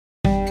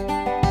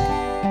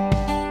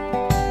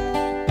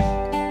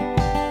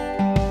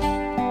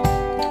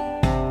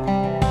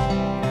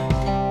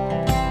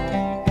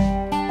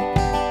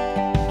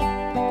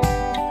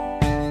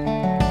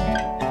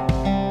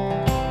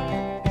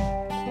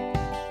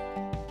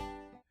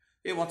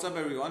Hey, what's up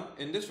everyone?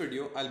 In this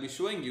video, I'll be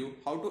showing you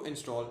how to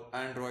install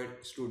Android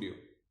Studio.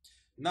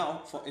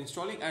 Now, for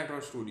installing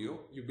Android Studio,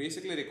 you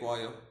basically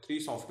require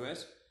three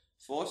softwares.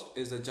 First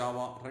is the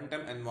Java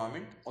Runtime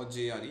Environment or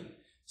JRE.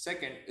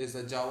 Second is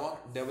the Java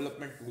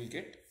Development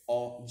Toolkit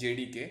or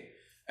JDK.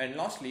 And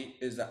lastly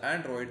is the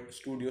Android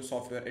Studio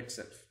software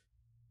itself.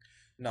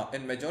 Now,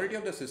 in majority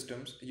of the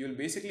systems, you'll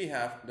basically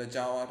have the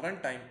Java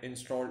Runtime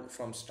installed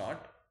from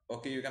start.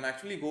 Okay, you can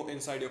actually go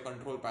inside your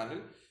control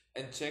panel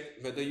and check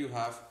whether you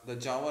have the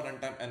Java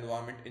Runtime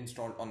environment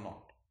installed or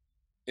not.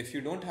 If you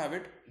don't have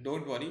it,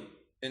 don't worry.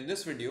 In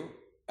this video,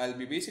 I'll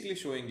be basically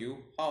showing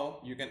you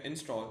how you can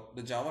install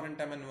the Java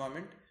Runtime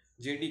environment,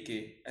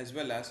 JDK, as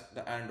well as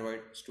the Android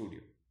Studio.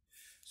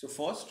 So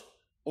first,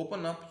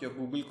 open up your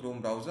Google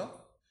Chrome browser.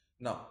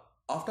 Now,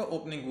 after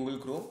opening Google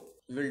Chrome,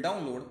 we'll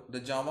download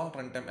the Java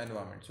Runtime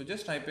environment. So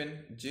just type in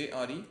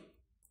JRE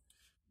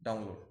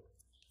download.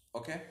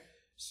 Okay,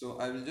 so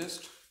I will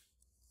just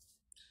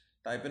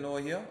type in over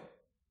here.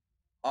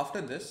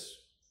 After this,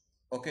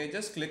 okay,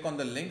 just click on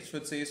the link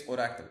which says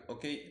Oracle.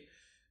 Okay,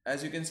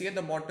 as you can see at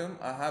the bottom,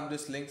 I have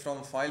this link from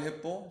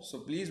FileHippo. So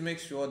please make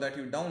sure that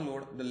you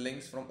download the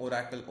links from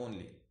Oracle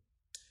only.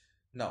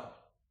 Now,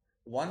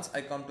 once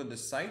I come to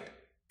this site,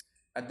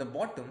 at the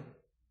bottom,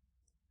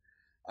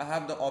 I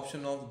have the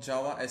option of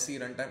Java SE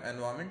Runtime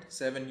Environment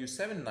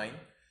 7U79,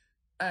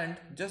 and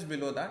just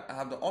below that I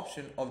have the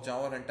option of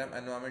Java Runtime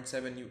Environment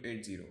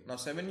 7U80. Now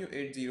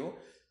 7U80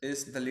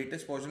 is the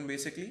latest version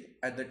basically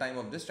at the time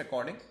of this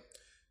recording.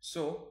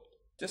 So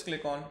just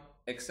click on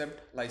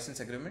Accept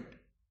License Agreement.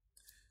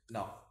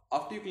 Now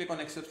after you click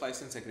on Accept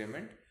License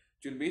Agreement,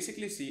 you'll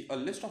basically see a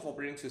list of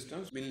operating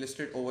systems being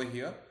listed over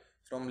here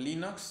from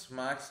Linux,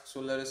 Mac,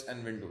 Solaris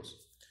and Windows.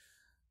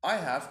 I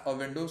have a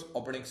Windows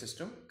operating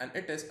system and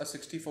it is a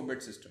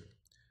 64-bit system.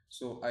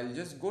 So I'll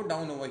just go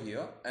down over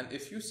here, and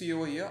if you see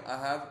over here, I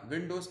have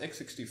Windows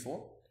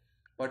x64,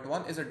 but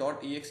one is a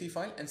 .exe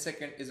file and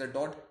second is a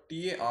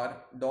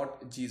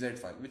 .tar.gz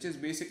file, which is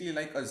basically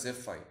like a zip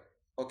file.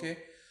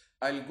 Okay,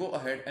 I'll go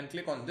ahead and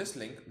click on this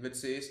link which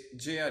says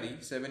JRE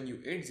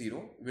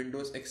 7U80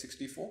 Windows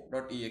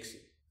x64.exe.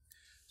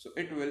 So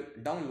it will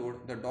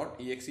download the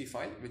 .exe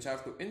file which I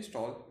have to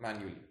install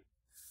manually.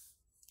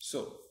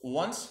 So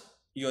once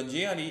your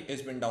JRE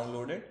has been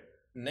downloaded,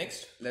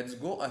 next let's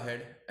go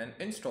ahead and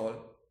install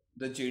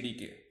the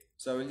JDK.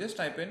 So I will just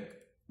type in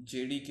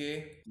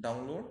JDK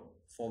download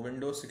for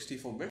Windows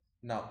 64-bit.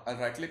 Now I'll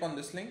right click on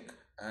this link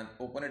and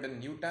open it in a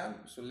new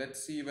tab. So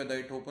let's see whether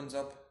it opens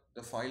up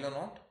the file or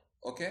not.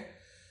 Okay,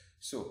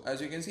 so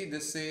as you can see,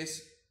 this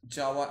says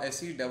Java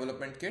SE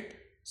Development Kit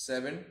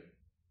 7.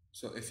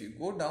 So if you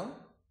go down,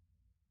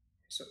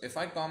 so if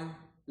I come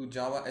to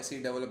Java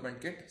SE Development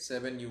Kit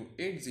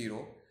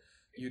 7U80,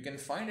 you can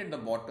find at the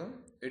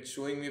bottom, it's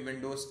showing me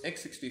Windows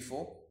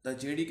x64. The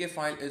JDK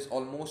file is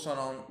almost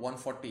around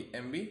 140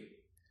 MB.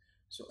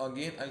 So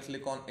again, I'll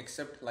click on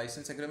Accept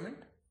License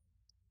Agreement.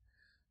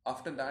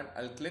 After that,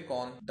 I'll click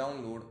on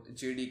Download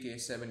JDK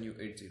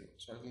 7U80.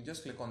 So I can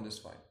just click on this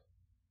file.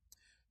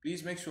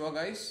 Please make sure,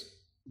 guys,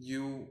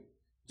 you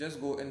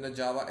just go in the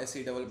Java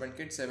SE Development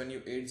Kit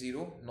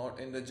 7U80, not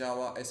in the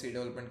Java SE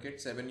Development Kit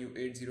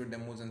 7U80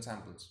 demos and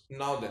samples.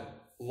 Now then,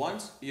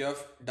 once you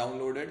have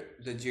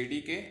downloaded the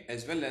JDK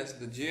as well as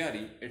the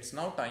JRE, it's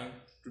now time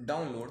to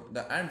download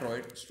the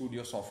Android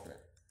Studio software.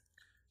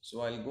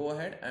 So I'll go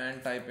ahead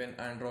and type in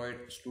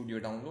Android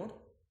Studio download.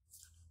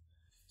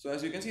 So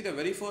as you can see, the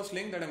very first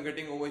link that I'm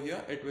getting over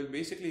here, it will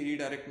basically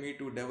redirect me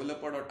to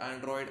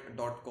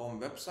developer.android.com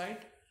website,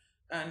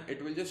 and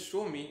it will just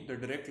show me the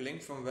direct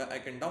link from where I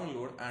can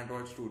download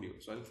Android Studio.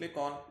 So I'll click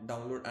on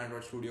Download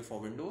Android Studio for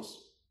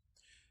Windows.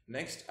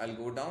 Next, I'll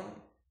go down.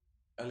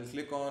 I'll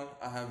click on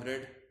I have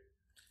read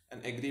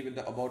and agree with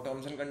the above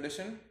terms and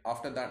condition.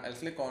 After that, I'll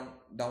click on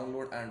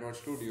Download Android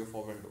Studio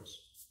for Windows.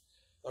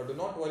 Now do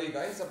not worry,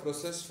 guys, the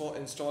process for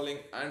installing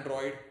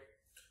Android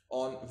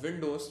on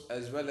Windows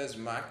as well as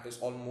Mac is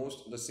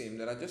almost the same.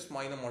 There are just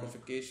minor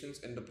modifications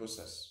in the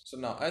process. So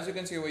now as you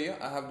can see over here,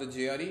 I have the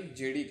JRE,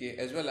 JDK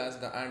as well as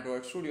the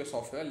Android Studio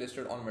software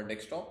listed on my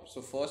desktop.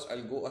 So first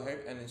I'll go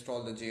ahead and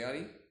install the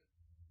JRE.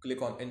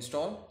 Click on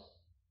Install.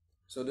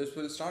 So this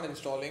will start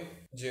installing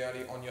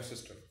JRE on your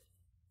system.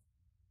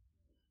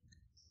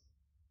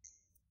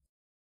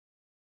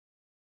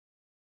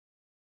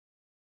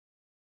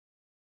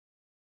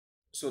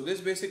 So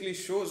this basically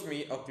shows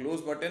me a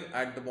close button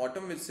at the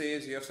bottom which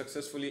says you have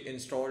successfully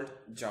installed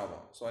Java.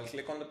 So I'll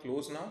click on the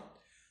close now.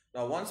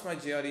 Now once my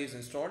JRE is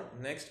installed,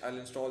 next I'll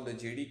install the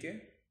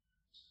JDK.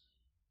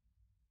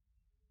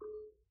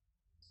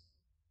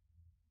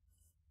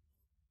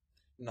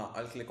 Now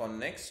I'll click on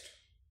next.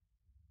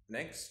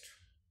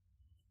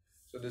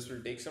 So this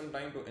will take some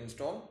time to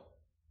install.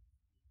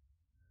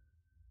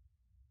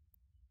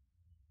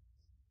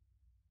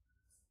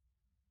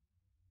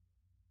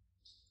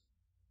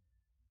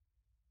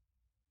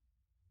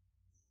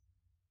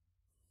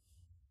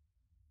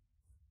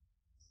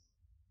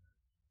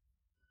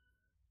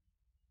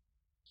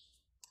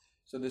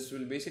 So this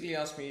will basically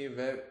ask me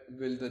where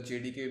will the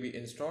JDK be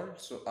installed.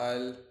 So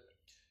I'll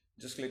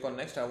Just click on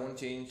next. I won't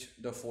change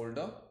the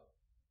folder.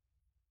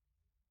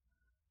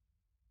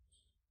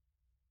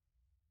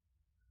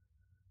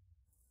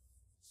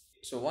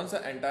 So once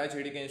the entire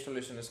JDK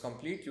installation is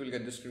complete, you will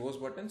get this close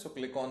button. So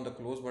click on the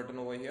close button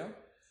over here.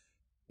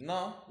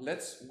 Now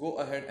let's go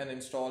ahead and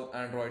install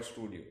Android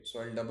Studio. So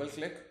I'll double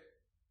click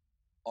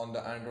on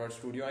the Android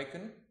Studio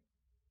icon.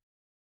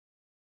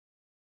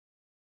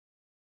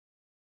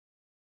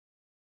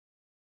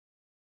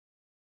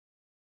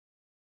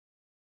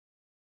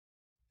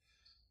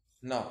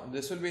 Now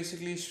this will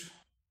basically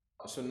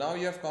so now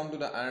you have come to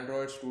the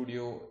Android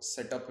Studio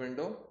setup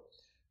window.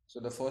 So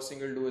the first thing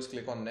you'll do is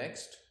click on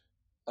next.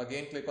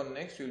 Again click on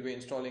next. You'll be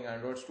installing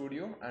Android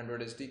Studio,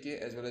 Android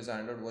SDK as well as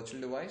Android virtual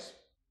device.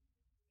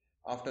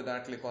 After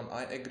that click on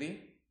I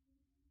agree.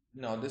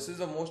 Now this is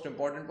the most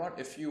important part.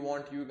 If you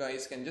want, you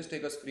guys can just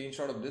take a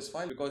screenshot of this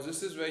file, because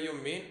this is where your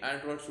main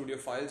Android Studio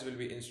files will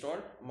be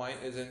installed. Mine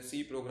is in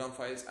C program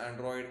files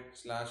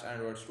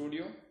Android/Android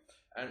Studio,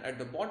 and at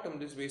the bottom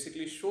this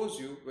basically shows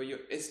you where your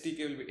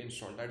SDK will be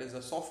installed. That is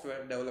the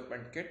software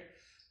development kit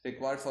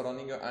required for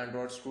running your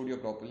Android Studio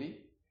properly.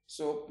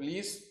 So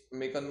please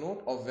make a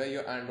note of where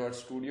your Android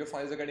Studio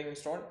files are getting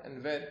installed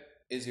and where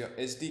is your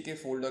SDK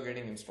folder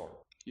getting installed.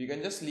 You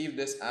can just leave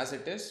this as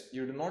it is.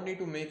 You do not need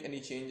to make any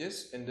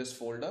changes in this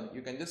folder.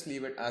 You can just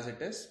leave it as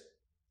it is.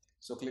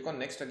 So click on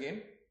next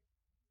again.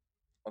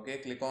 Okay,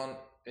 click on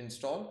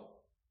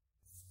install.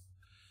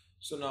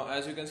 So now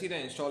as you can see, the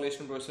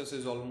installation process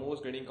is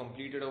almost getting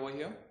completed over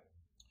here.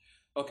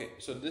 Okay,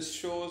 so this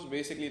shows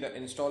basically the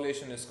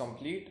installation is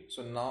complete.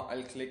 So now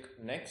I'll click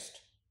next.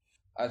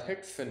 I'll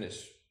hit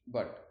finish.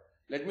 But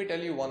let me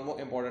tell you one more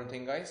important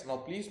thing, guys. Now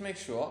please make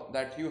sure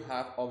that you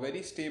have a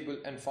very stable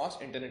and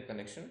fast internet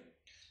connection,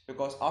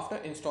 because after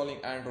installing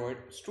Android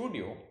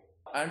Studio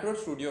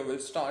will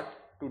start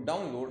to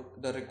download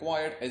the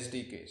required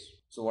SDKs.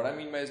 So what I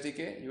mean by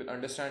SDK, you will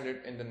understand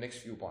it in the next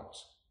few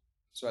parts.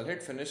 So I'll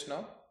hit finish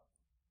now.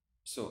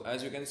 So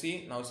as you can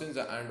see, now since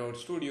the Android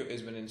Studio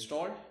has been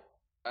installed,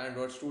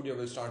 Android Studio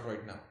will start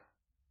right now.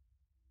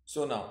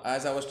 So now,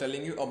 as I was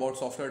telling you about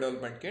software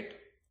development kit,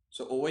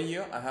 so over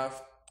here I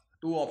have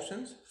two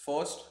options.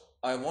 First,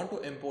 I want to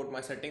import my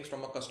settings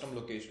from a custom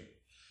location.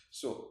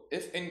 So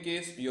if in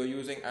case you're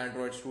using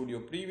Android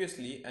Studio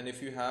previously and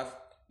if you have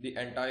the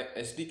entire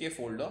SDK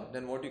folder,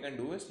 then what you can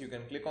do is you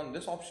can click on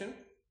this option,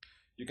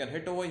 you can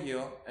hit over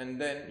here, and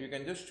then you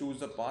can just choose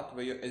the path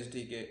where your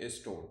SDK is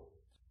stored.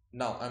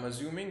 Now I'm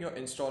assuming you're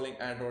installing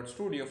Android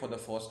Studio for the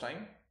first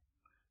time.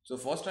 So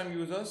first time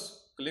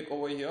users, click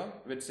over here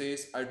which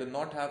says I do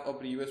not have a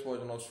previous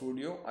version of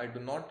Studio, I do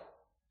not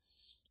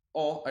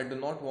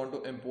want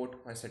to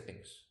import my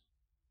settings.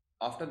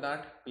 After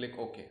that, click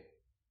OK.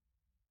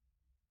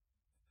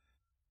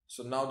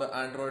 So now the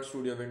Android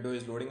Studio window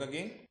is loading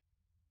again.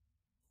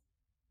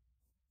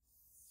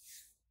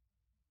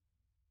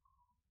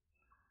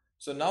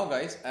 So now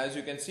guys, as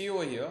you can see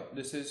over here,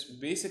 this is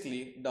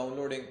basically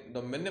downloading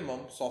the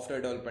minimum software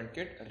development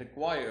kit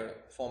required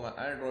for my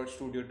Android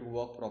Studio to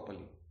work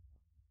properly.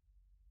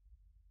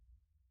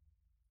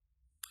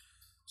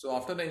 So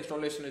after the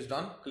installation is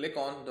done, click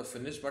on the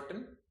finish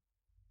button.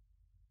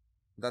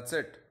 That's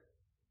it.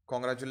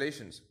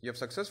 Congratulations, you have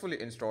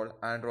successfully installed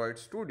Android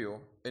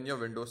Studio in your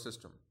Windows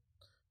system.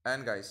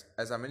 And guys,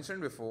 as I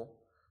mentioned before,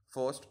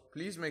 first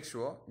please make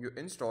sure you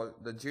install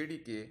the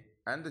JDK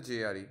and the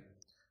JRE.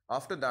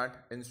 After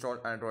that,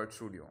 install Android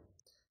Studio.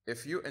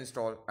 If you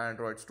install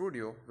Android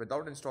Studio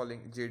without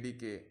installing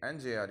JDK and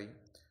JRE,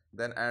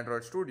 then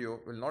Android Studio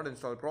will not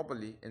install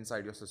properly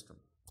inside your system.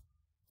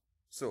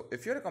 So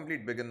if you're a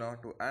complete beginner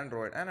to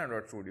Android and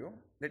Android Studio,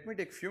 let me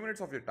take few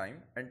minutes of your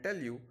time and tell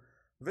you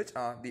which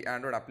are the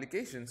Android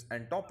applications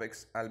and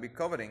topics I'll be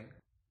covering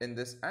in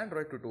this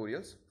Android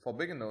tutorials for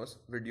beginners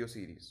video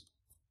series.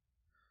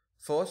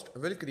 First,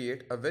 we'll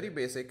create a very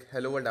basic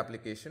Hello World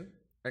application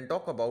and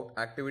talk about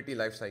activity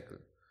lifecycle.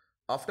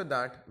 After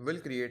that,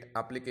 we'll create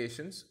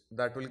applications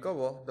that will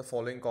cover the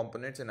following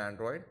components in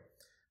Android,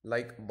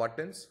 like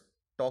buttons,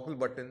 toggle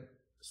button,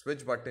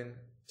 switch button,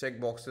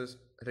 checkboxes,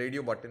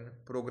 radio button,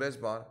 progress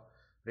bar,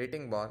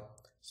 rating bar,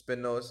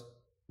 spinners,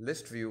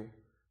 list view,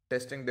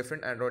 testing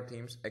different Android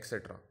themes,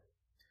 etc.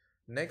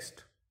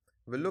 Next,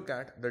 we'll look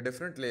at the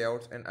different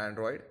layouts in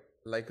Android,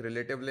 like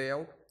relative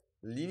layout,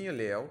 linear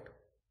layout,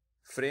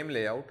 frame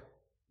layout,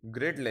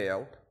 grid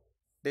layout,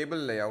 table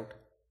layout,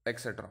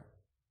 etc.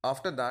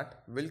 After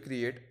that, we'll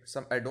create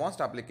some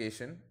advanced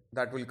application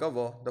that will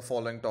cover the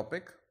following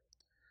topic: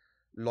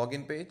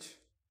 login page,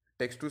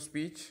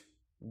 text-to-speech,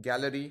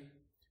 gallery,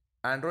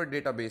 Android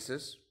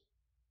databases,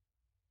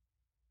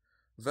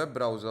 web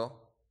browser,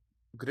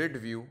 grid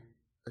view,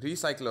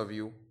 recycler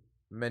view,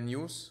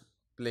 menus,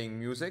 playing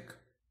music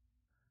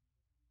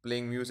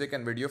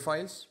and video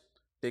files,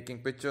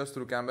 taking pictures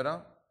through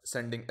camera,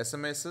 sending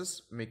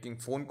SMSs, making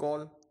phone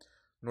call,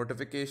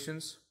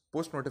 notifications,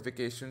 push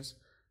notifications,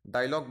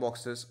 dialog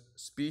boxes,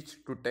 speech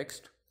to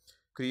text,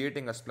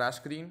 creating a splash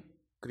screen,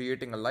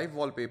 creating a live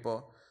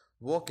wallpaper,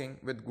 working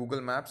with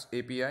Google Maps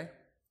API,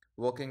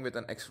 working with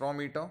an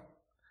accelerometer,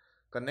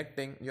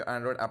 connecting your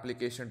Android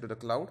application to the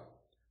cloud,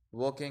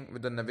 working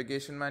with the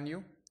navigation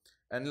menu,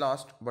 and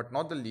last but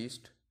not the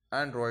least,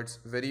 Android's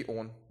very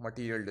own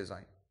material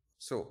design.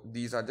 So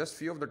these are just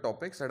few of the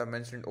topics that I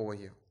mentioned over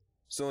here.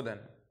 So then,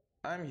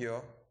 I'm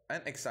here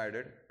and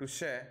excited to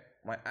share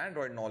my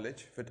Android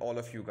knowledge with all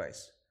of you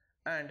guys.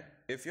 And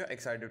if you're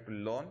excited to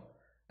learn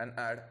and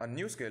add a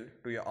new skill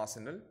to your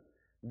arsenal,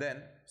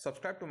 then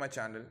subscribe to my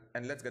channel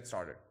and let's get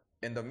started.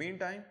 In the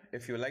meantime,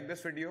 if you like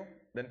this video,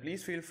 then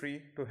please feel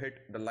free to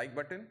hit the like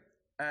button.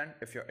 And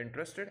if you're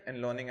interested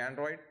in learning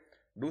Android,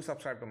 do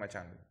subscribe to my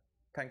channel.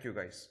 Thank you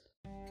guys.